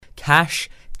Cash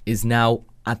is now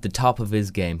at the top of his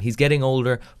game. He's getting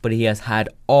older, but he has had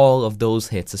all of those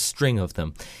hits, a string of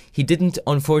them. He didn't,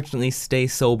 unfortunately, stay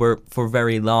sober for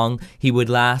very long. He would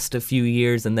last a few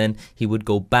years and then he would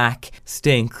go back,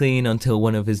 staying clean until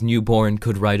one of his newborn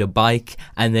could ride a bike,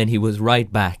 and then he was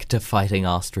right back to fighting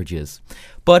ostriches.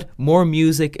 But more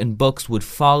music and books would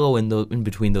follow in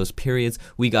between those periods.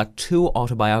 We got 2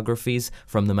 autobiographies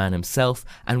from the man himself,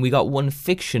 and we got 1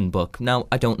 fiction book. Now,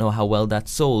 I don't know how well that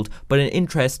sold, but an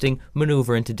interesting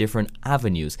maneuver into different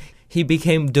avenues. He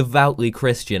became devoutly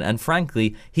Christian, and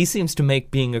frankly, he seems to make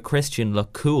being a Christian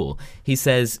look cool. He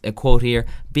says, a quote here,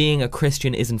 "Being a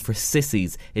Christian isn't for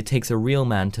sissies. It takes a real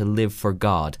man to live for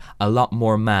God. A lot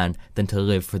more man than to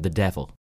live for the devil."